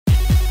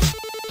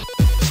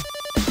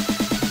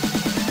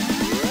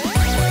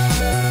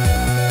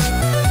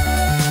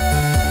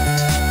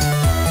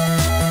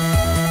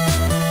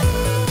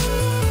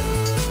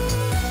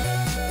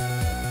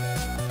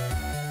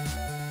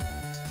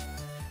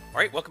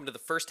right, welcome to the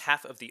first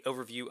half of the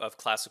overview of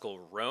classical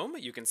Rome.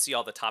 You can see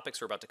all the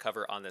topics we're about to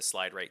cover on this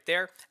slide right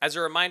there. As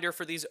a reminder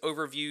for these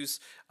overviews,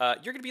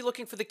 you're going to be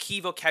looking for the key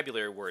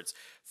vocabulary words.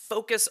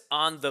 Focus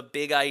on the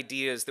big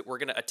ideas that we're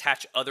going to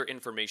attach other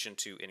information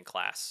to in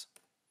class.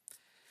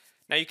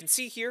 Now you can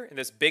see here in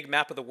this big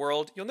map of the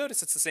world, you'll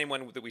notice it's the same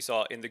one that we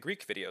saw in the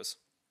Greek videos.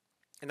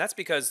 And that's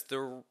because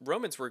the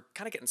Romans were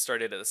kind of getting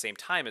started at the same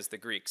time as the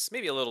Greeks,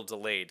 maybe a little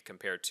delayed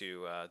compared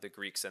to the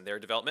Greeks and their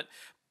development.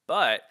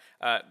 But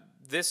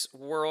this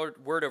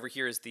word over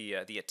here is the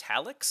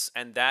italics,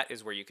 and that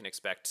is where you can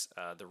expect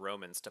the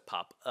Romans to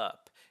pop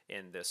up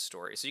in this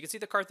story. So you can see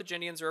the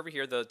Carthaginians are over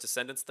here, the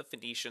descendants of the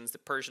Phoenicians, the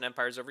Persian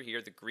Empire is over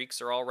here, the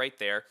Greeks are all right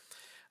there.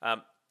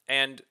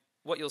 And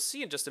what you'll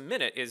see in just a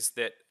minute is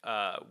that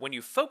when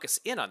you focus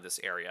in on this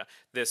area,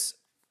 this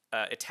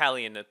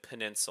Italian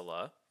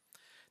peninsula,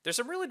 there's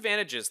some real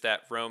advantages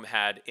that Rome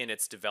had in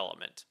its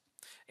development.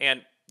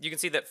 And you can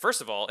see that,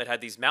 first of all, it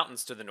had these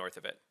mountains to the north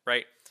of it,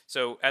 right?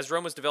 So as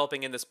Rome was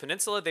developing in this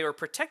peninsula, they were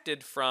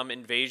protected from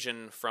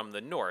invasion from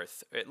the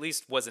north. At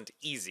least wasn't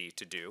easy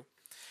to do.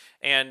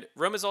 And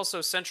Rome is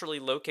also centrally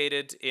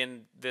located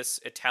in this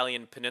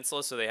Italian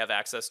peninsula, so they have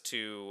access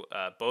to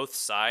both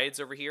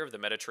sides over here of the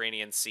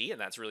Mediterranean Sea, and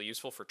that's really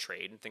useful for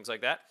trade and things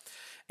like that.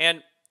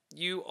 And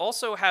you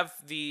also have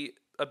the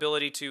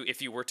ability to,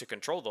 if you were to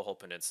control the whole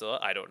peninsula,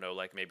 I don't know,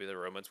 like maybe the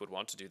Romans would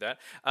want to do that,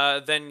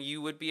 then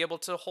you would be able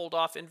to hold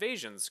off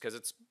invasions, because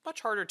it's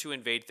much harder to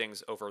invade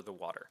things over the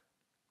water.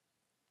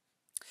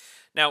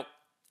 Now,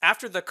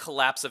 after the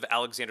collapse of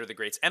Alexander the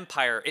Great's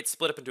empire, it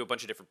split up into a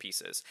bunch of different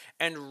pieces.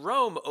 And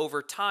Rome,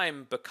 over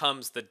time,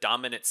 becomes the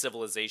dominant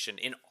civilization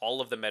in all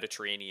of the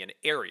Mediterranean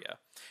area.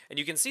 And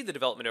you can see the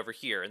development over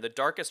here. And the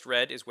darkest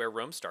red is where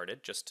Rome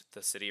started, just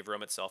the city of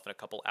Rome itself and a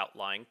couple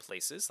outlying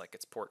places, like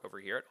its port over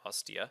here at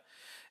Ostia.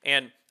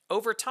 And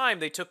over time,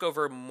 they took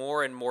over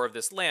more and more of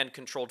this land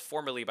controlled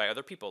formerly by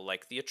other people,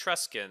 like the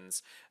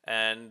Etruscans,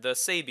 and the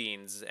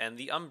Sabines, and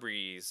the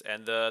Umbries,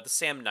 and the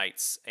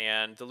Samnites,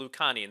 and the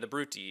Lucani, and the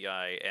Brutii,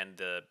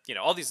 and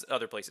all these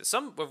other places,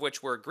 some of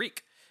which were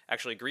Greek,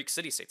 actually Greek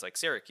city-states, like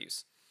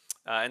Syracuse.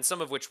 And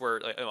some of which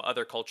were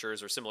other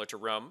cultures or similar to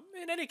Rome.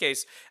 In any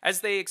case,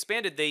 as they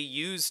expanded, they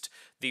used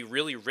the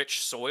really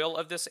rich soil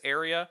of this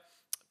area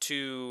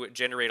to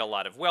generate a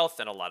lot of wealth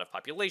and a lot of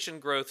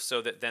population growth,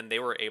 so that then they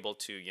were able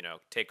to,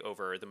 take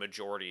over the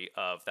majority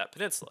of that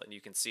peninsula. And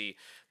you can see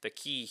the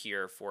key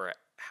here for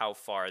how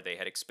far they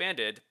had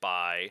expanded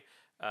by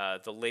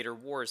the later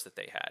wars that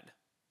they had.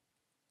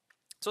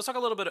 So let's talk a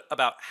little bit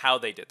about how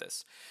they did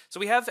this. So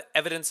we have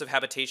evidence of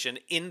habitation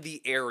in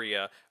the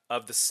area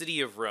of the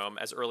city of Rome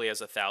as early as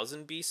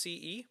 1000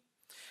 BCE.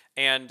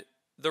 And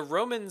the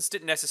Romans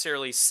didn't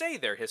necessarily say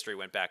their history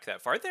went back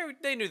that far.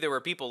 They knew there were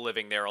people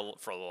living there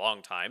for a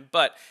long time,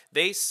 but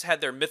they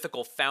had their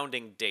mythical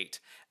founding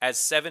date as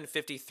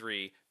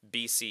 753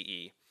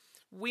 BCE.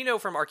 We know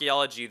from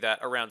archaeology that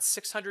around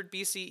 600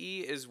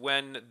 BCE is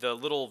when the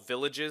little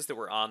villages that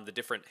were on the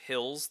different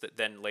hills that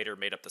then later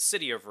made up the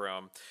city of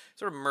Rome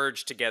sort of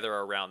merged together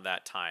around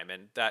that time.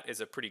 And that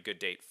is a pretty good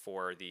date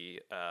for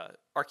the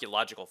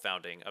archaeological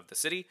founding of the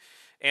city.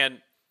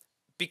 And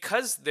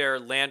because their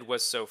land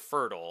was so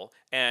fertile,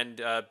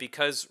 and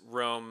because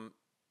Rome,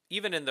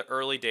 even in the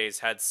early days,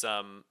 had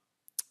some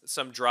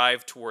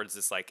drive towards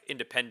this like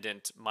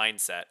independent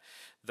mindset,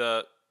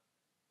 the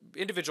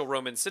individual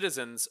Roman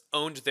citizens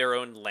owned their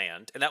own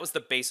land, and that was the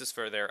basis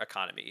for their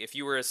economy. If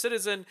you were a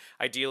citizen,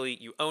 ideally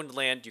you owned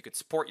land, you could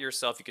support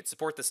yourself, you could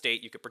support the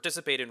state, you could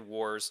participate in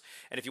wars,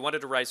 and if you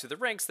wanted to rise through the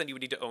ranks, then you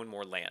would need to own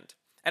more land.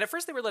 And at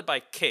first they were led by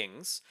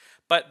kings,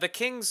 but the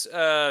kings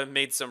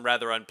made some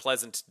rather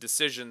unpleasant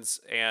decisions,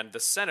 and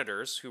the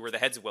senators, who were the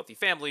heads of wealthy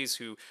families,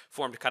 who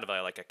formed kind of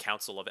like a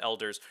council of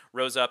elders,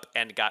 rose up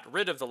and got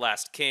rid of the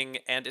last king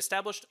and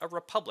established a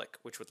republic,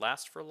 which would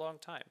last for a long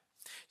time.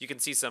 You can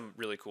see some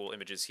really cool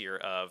images here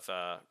of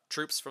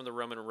troops from the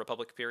Roman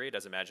Republic period,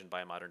 as imagined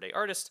by a modern-day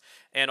artist,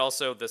 and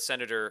also the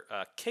senator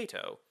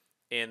Cato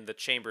in the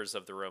chambers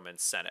of the Roman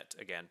Senate,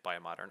 again, by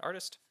a modern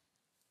artist.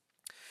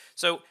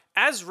 So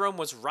as Rome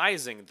was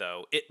rising,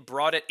 though, it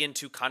brought it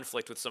into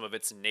conflict with some of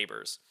its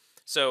neighbors.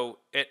 So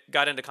it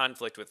got into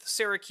conflict with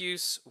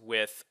Syracuse,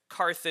 with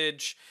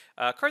Carthage.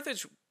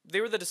 Carthage,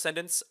 they were the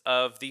descendants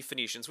of the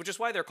Phoenicians, which is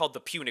why they're called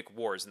the Punic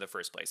Wars in the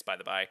first place, by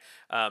the by.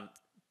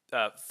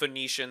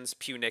 Phoenicians,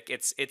 Punic,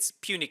 it's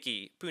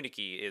Punici.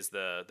 Punici is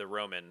the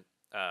Roman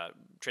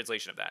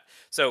translation of that.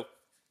 So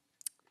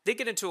they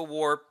get into a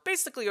war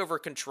basically over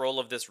control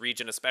of this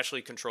region,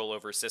 especially control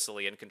over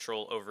Sicily and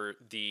control over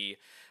the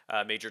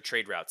major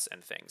trade routes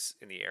and things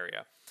in the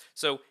area.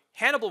 So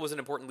Hannibal was an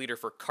important leader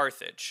for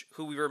Carthage,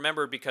 who we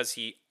remember because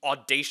he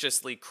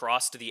audaciously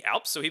crossed the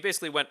Alps. So he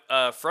basically went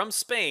from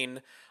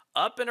Spain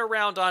up and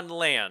around on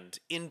land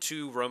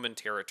into Roman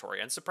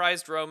territory and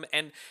surprised Rome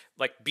and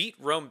beat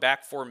Rome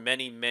back for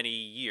many, many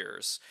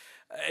years.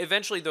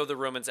 Eventually, though, the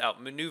Romans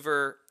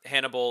outmaneuver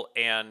Hannibal,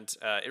 and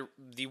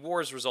the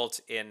wars result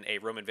in a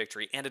Roman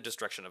victory and a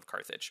destruction of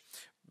Carthage.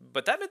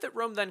 But that meant that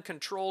Rome then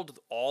controlled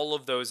all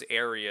of those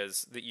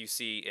areas that you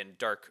see in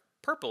dark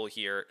purple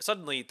here,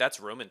 suddenly that's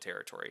Roman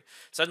territory.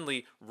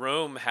 Suddenly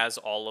Rome has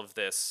all of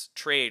this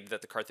trade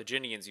that the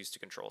Carthaginians used to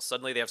control.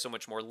 Suddenly they have so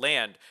much more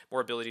land,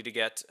 more ability to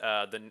get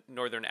the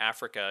northern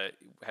Africa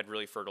had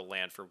really fertile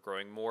land for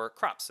growing more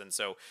crops. And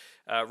so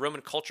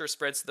Roman culture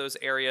spreads to those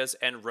areas,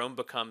 and Rome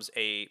becomes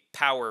a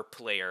power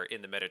player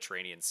in the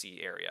Mediterranean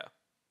Sea area.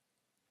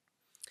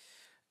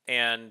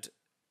 And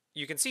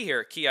you can see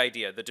here, key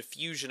idea, the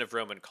diffusion of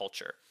Roman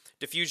culture.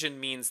 Diffusion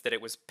means that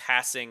it was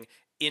passing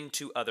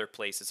into other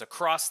places,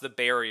 across the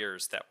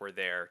barriers that were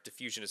there.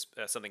 Diffusion is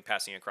something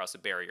passing across a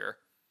barrier.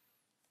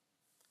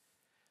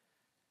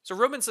 So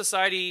Roman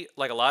society,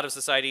 like a lot of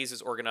societies,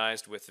 is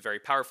organized with the very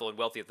powerful and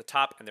wealthy at the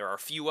top, and there are a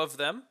few of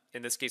them.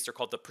 In this case, they're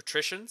called the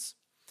patricians.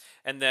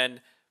 And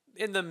then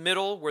in the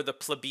middle were the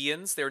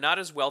plebeians. They're not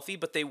as wealthy,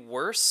 but they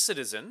were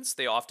citizens.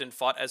 They often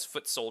fought as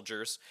foot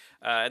soldiers,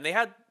 and they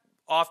had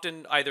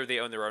often either they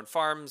owned their own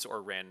farms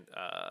or ran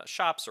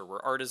shops or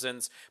were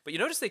artisans. But you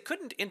notice they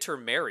couldn't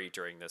intermarry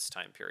during this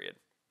time period.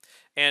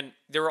 And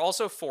there were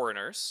also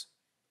foreigners,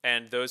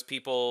 and those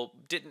people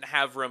didn't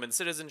have Roman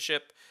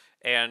citizenship,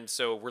 and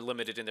so were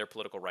limited in their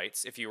political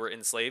rights. If you were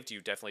enslaved,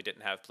 you definitely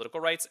didn't have political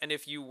rights, and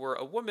if you were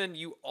a woman,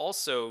 you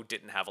also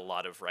didn't have a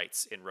lot of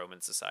rights in Roman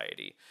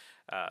society.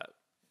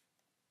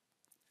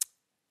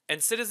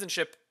 And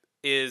citizenship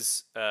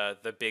is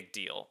the big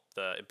deal,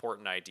 the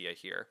important idea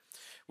here,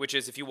 which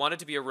is if you wanted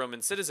to be a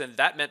Roman citizen,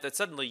 that meant that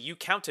suddenly you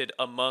counted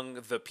among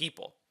the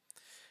people.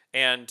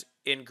 And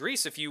in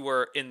Greece, if you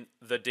were in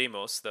the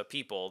demos, the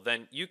people,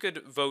 then you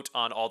could vote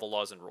on all the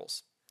laws and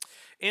rules.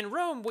 In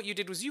Rome, what you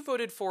did was you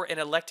voted for an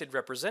elected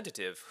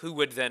representative who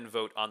would then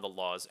vote on the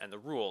laws and the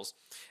rules.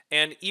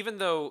 And even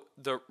though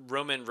the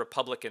Roman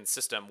republican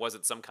system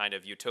wasn't some kind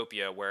of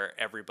utopia where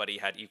everybody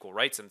had equal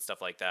rights and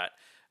stuff like that,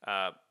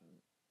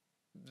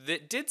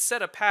 that did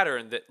set a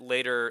pattern that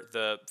later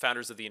the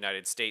founders of the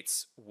United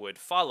States would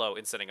follow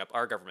in setting up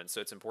our government.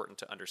 So it's important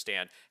to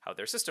understand how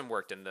their system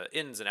worked and the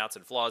ins and outs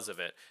and flaws of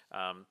it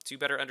to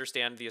better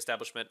understand the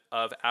establishment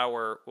of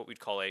our what we'd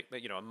call a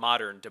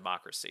modern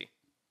democracy.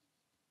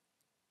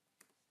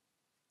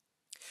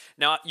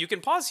 Now, you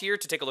can pause here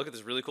to take a look at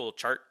this really cool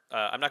chart.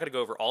 I'm not going to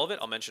go over all of it.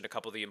 I'll mention a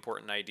couple of the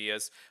important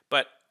ideas.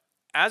 But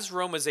as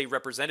Rome was a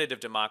representative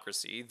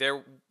democracy,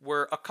 there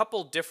were a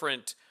couple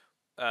different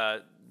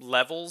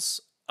levels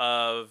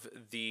of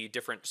the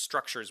different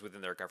structures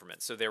within their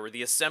government. So there were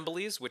the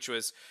assemblies, which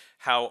was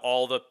how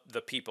all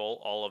the people,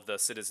 all of the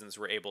citizens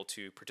were able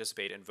to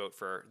participate and vote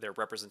for their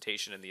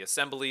representation in the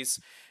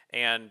assemblies.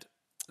 And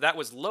that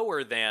was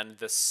lower than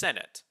the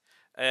Senate.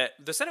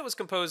 The Senate was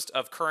composed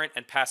of current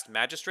and past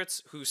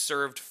magistrates who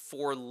served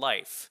for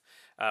life,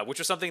 which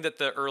was something that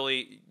the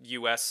early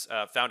U.S.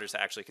 Founders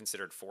actually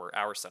considered for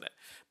our Senate.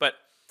 But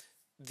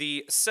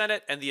the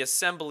Senate and the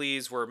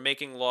assemblies were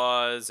making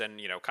laws and,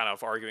 kind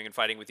of arguing and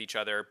fighting with each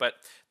other. But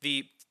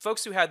the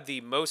folks who had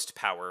the most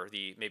power,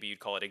 maybe you'd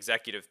call it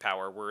executive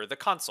power, were the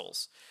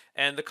consuls.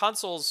 And the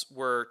consuls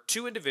were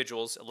two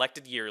individuals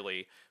elected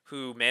yearly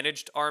who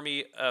managed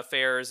army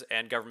affairs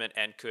and government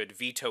and could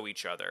veto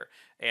each other.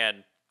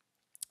 And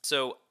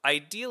so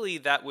ideally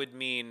that would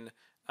mean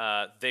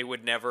they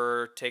would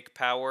never take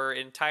power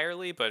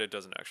entirely, but it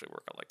doesn't actually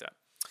work out like that.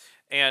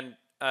 And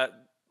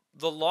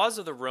the laws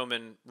of the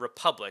Roman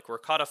Republic were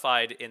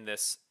codified in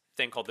this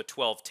thing called the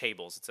 12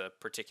 Tables. It's a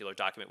particular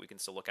document we can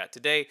still look at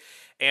today.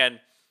 And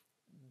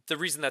the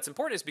reason that's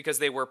important is because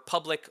they were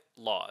public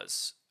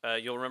laws.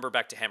 You'll remember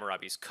back to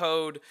Hammurabi's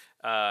Code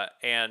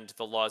and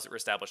the laws that were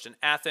established in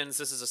Athens.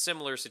 This is a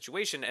similar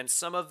situation, and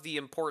some of the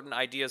important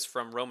ideas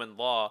from Roman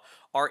law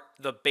are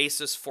the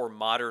basis for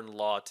modern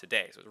law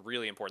today. So it's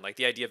really important, like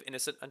the idea of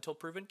innocent until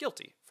proven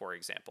guilty, for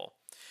example,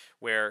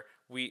 where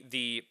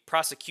the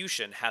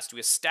prosecution has to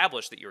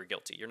establish that you're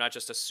guilty. You're not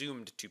just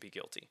assumed to be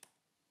guilty.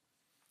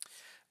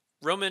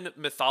 Roman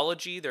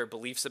mythology, their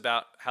beliefs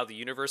about how the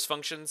universe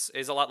functions,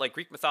 is a lot like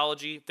Greek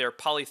mythology. They're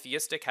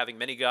polytheistic, having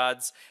many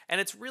gods, and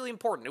it's really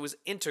important. It was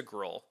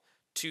integral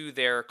to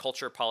their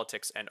culture,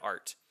 politics, and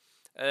art.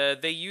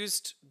 They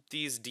used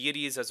these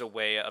deities as a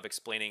way of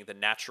explaining the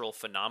natural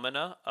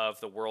phenomena of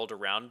the world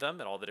around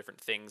them and all the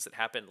different things that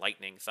happen,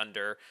 lightning,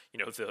 thunder,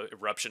 the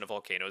eruption of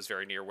volcanoes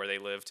very near where they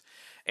lived.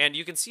 And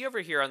you can see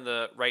over here on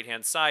the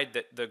right-hand side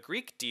that the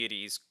Greek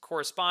deities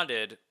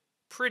corresponded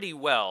pretty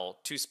well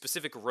to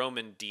specific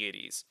Roman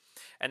deities.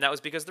 And that was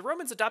because the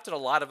Romans adopted a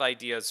lot of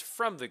ideas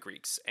from the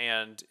Greeks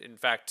and, in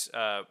fact,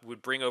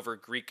 would bring over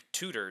Greek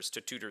tutors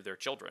to tutor their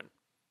children.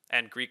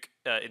 And Greek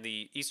in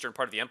the eastern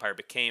part of the empire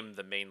became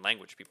the main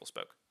language people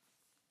spoke.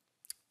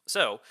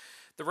 So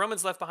the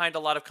Romans left behind a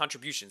lot of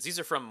contributions. These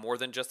are from more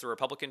than just the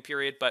Republican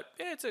period, but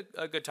it's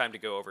a good time to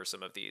go over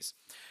some of these.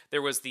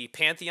 There was the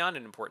Pantheon,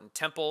 an important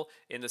temple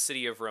in the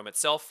city of Rome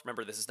itself.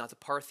 Remember, this is not the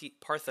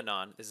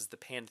Parthenon, this is the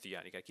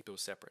Pantheon. You gotta keep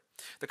those separate.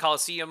 The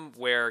Colosseum,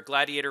 where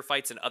gladiator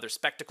fights and other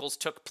spectacles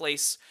took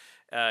place.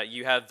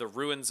 You have the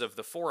ruins of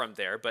the Forum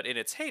there, but in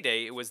its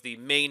heyday, it was the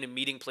main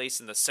meeting place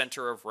in the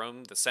center of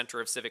Rome, the center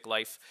of civic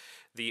life.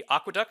 The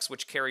aqueducts,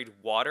 which carried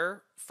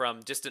water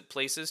from distant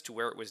places to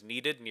where it was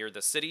needed near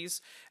the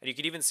cities. And you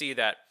can even see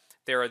that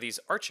there are these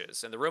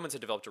arches, and the Romans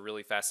had developed a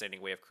really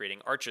fascinating way of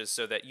creating arches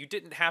so that you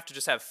didn't have to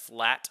just have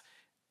flat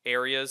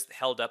areas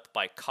held up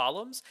by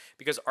columns,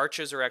 because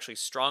arches are actually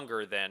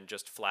stronger than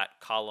just flat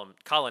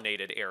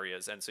colonnaded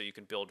areas, and so you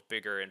can build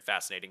bigger and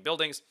fascinating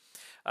buildings.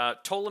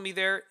 Ptolemy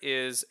there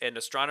is an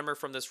astronomer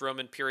from this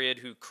Roman period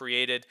who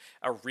created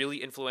a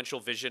really influential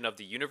vision of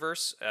the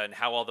universe and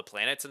how all the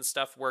planets and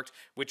stuff worked,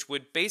 which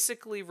would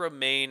basically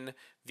remain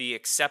the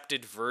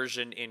accepted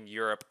version in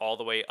Europe all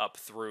the way up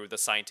through the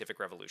scientific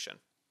revolution.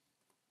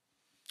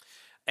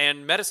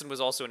 And medicine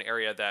was also an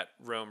area that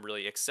Rome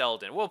really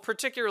excelled in. Well,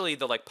 particularly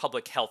the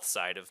public health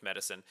side of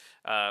medicine.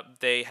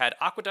 They had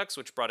aqueducts,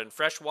 which brought in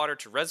fresh water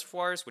to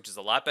reservoirs, which is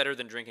a lot better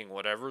than drinking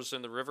whatever's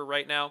in the river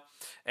right now.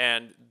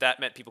 And that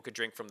meant people could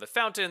drink from the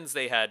fountains.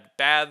 They had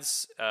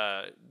baths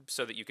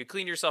so that you could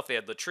clean yourself. They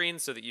had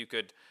latrines so that you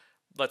could,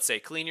 let's say,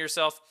 clean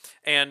yourself.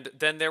 And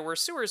then there were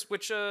sewers,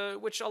 which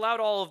allowed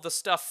all of the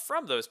stuff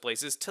from those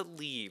places to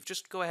leave.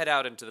 Just go ahead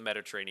out into the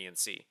Mediterranean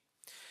Sea.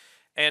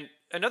 And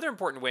another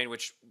important way in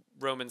which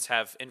Romans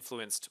have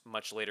influenced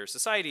much later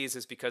societies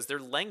is because their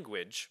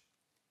language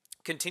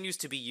continues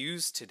to be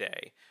used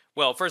today.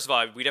 Well, first of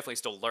all, we definitely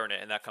still learn it,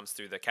 and that comes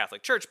through the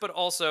Catholic Church, but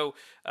also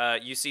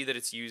you see that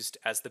it's used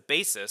as the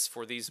basis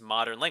for these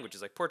modern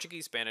languages like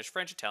Portuguese, Spanish,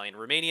 French, Italian,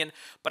 Romanian.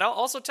 But I'll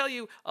also tell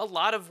you, a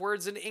lot of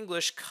words in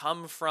English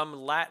come from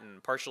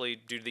Latin, partially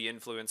due to the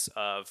influence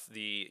of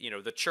the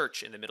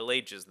Church in the Middle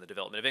Ages and the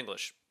development of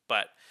English.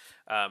 But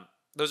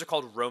those are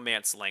called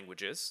Romance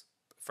languages,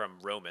 from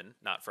Roman,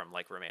 not from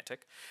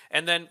romantic.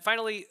 And then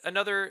finally,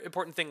 another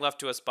important thing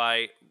left to us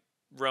by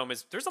Rome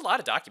is there's a lot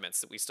of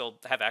documents that we still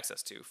have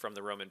access to from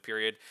the Roman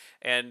period,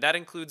 and that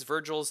includes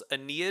Virgil's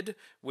Aeneid,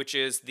 which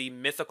is the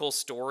mythical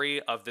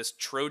story of this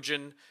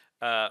Trojan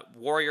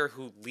warrior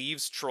who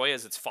leaves Troy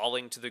as it's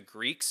falling to the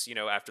Greeks,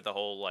 after the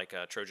whole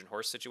Trojan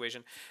horse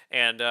situation.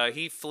 And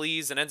he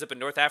flees and ends up in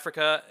North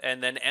Africa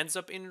and then ends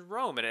up in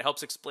Rome. And it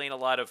helps explain a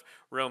lot of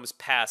Rome's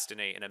past in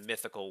a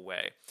mythical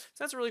way.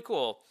 So that's really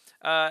cool.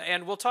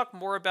 And we'll talk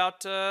more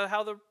about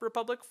how the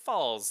Republic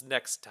falls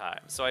next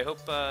time. So I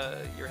hope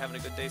you're having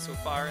a good day so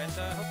far, and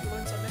I hope you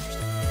learned something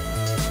interesting.